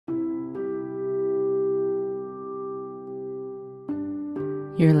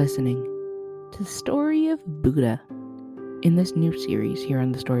You're listening to the story of Buddha. In this new series here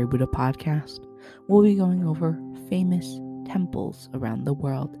on the Story Buddha podcast, we'll be going over famous temples around the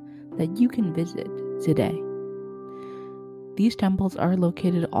world that you can visit today. These temples are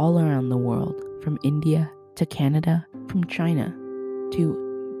located all around the world, from India to Canada, from China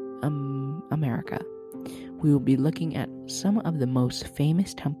to America. We will be looking at some of the most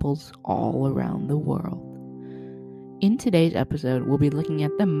famous temples all around the world. In today's episode, we'll be looking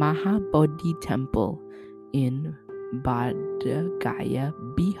at the Mahabodhi Temple in Bodh Gaya,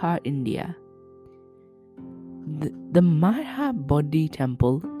 Bihar, India. The Mahabodhi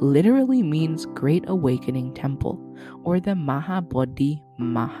Temple literally means Great Awakening Temple, or the Mahabodhi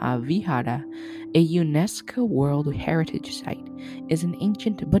Mahavihara, a UNESCO World Heritage Site, is an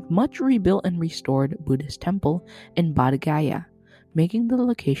ancient but much rebuilt and restored Buddhist temple in Bodh Gaya, making the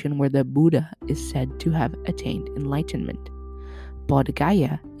location where the Buddha is said to have attained enlightenment. Bodh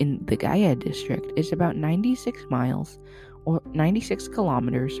Gaya in the Gaya district is about 96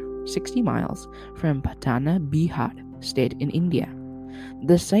 kilometers, 60 miles from Patna, Bihar state in India.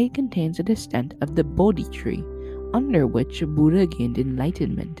 The site contains a descent of the Bodhi tree, under which Buddha gained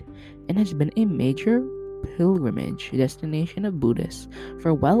enlightenment, and has been a major pilgrimage destination of Buddhists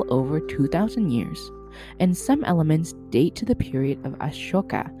for well over 2,000 years. And some elements date to the period of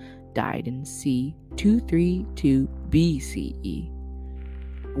Ashoka, died in c. 232 BCE.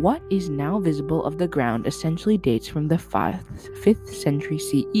 What is now visible of the ground essentially dates from the 5th century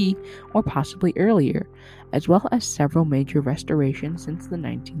CE or possibly earlier, as well as several major restorations since the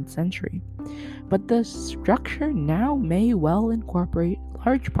 19th century. But the structure now may well incorporate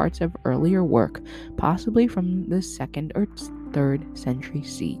large parts of earlier work, possibly from the 2nd or 3rd century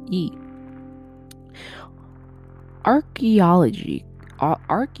CE. Archaeological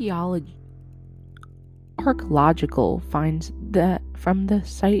finds that from the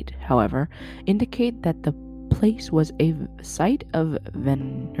site, however, indicate that the place was a site of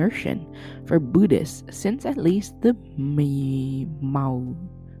veneration for Buddhists since at least the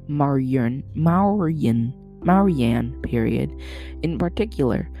Mauryan period. In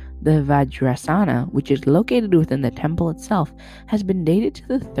particular, the Vajrasana, which is located within the temple itself, has been dated to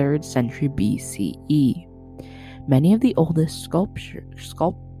the 3rd century BCE. Many of the oldest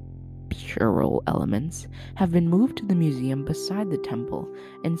sculptural elements have been moved to the museum beside the temple,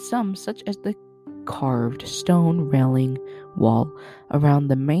 and some, such as the carved stone railing wall around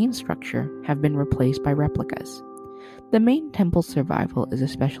the main structure, have been replaced by replicas. The main temple's survival is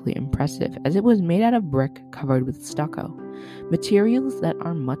especially impressive, as it was made out of brick covered with stucco, materials that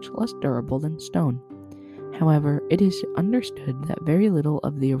are much less durable than stone. However, it is understood that very little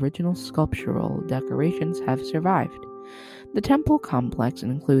of the original sculptural decorations have survived. The temple complex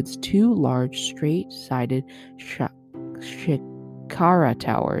includes 2 large straight-sided shikara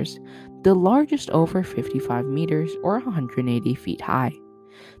towers, the largest over 55 meters or 180 feet high.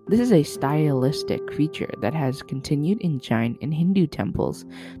 This is a stylistic feature that has continued in Jain and Hindu temples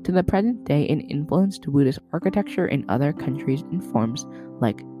to the present day and influenced Buddhist architecture in other countries in forms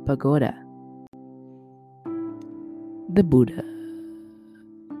like pagoda. The Buddha.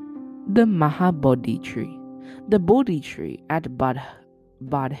 The Mahabodhi tree. The Bodhi tree at Bodh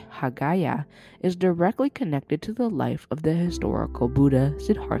Gaya is directly connected to the life of the historical Buddha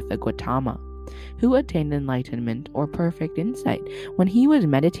Siddhartha Gautama, who attained enlightenment or perfect insight when he was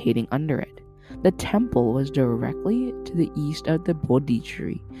meditating under it. The temple was directly to the east of the Bodhi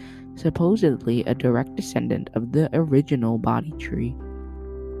tree, supposedly a direct descendant of the original Bodhi tree.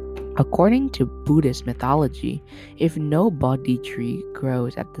 According to Buddhist mythology, if no Bodhi tree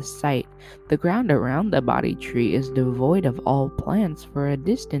grows at the site, the ground around the Bodhi tree is devoid of all plants for a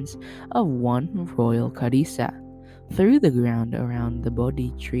distance of 1 royal karisa. Through the ground around the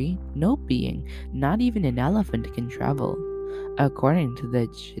Bodhi tree, no being, not even an elephant, can travel. According to the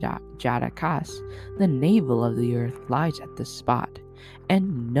Jatakas, the navel of the earth lies at the spot,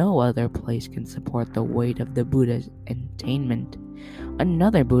 and no other place can support the weight of the Buddha's attainment.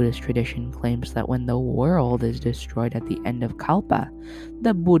 Another Buddhist tradition claims that when the world is destroyed at the end of Kalpa,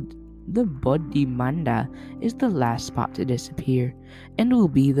 the Bodhimanda is the last spot to disappear, and will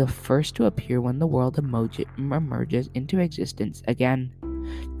be the first to appear when the world emerges into existence again.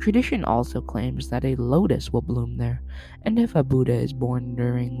 Tradition also claims that a lotus will bloom there, and if a Buddha is born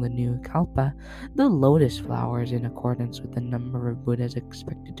during the new Kalpa, the lotus flowers in accordance with the number of Buddhas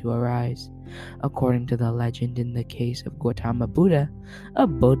expected to arise. According to the legend in the case of Gautama Buddha, a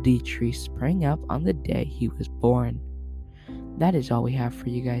Bodhi tree sprang up on the day he was born. That is all we have for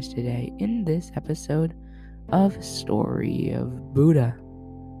you guys today in this episode of Story of Buddha.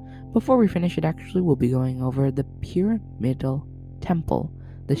 Before we finish it, we'll be going over the pyramidal temple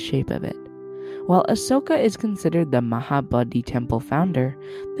the shape of it. While Asoka is considered the Mahabodhi temple founder,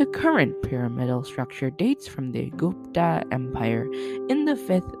 the current pyramidal structure dates from the Gupta Empire in the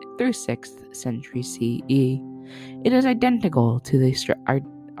 5th through 6th century CE. It is identical to the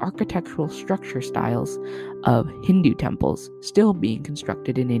architectural structure styles of Hindu temples still being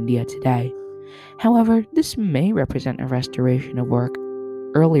constructed in India today. However, this may represent a restoration of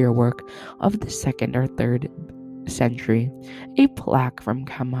earlier work of the 2nd or 3rd century. A plaque from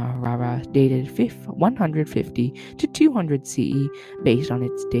Kamarara dated 150 to 200 CE based on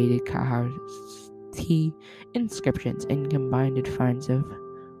its dated Kharti inscriptions and combined finds of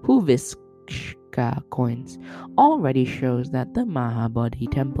Huvishka coins already shows that the Mahabodhi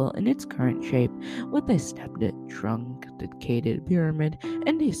temple in its current shape, with a stepped truncated pyramid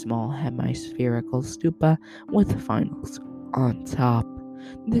and a small hemispherical stupa with finals on top.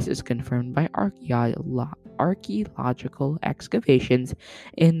 This is confirmed by archaeological excavations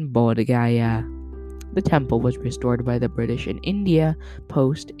in Bodh Gaya. The temple was restored by the British in India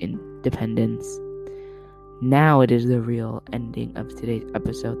post-independence. Now it is the real ending of today's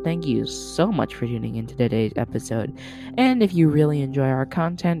episode. Thank you so much for tuning into today's episode. And if you really enjoy our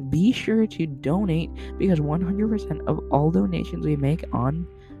content, be sure to donate, because 100% of all donations we make on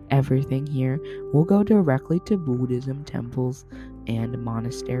everything here will go directly to Buddhism temples and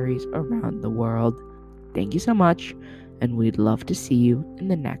monasteries around the world. Thank you so much, and we'd love to see you in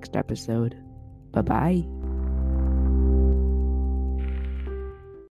the next episode. Bye-bye.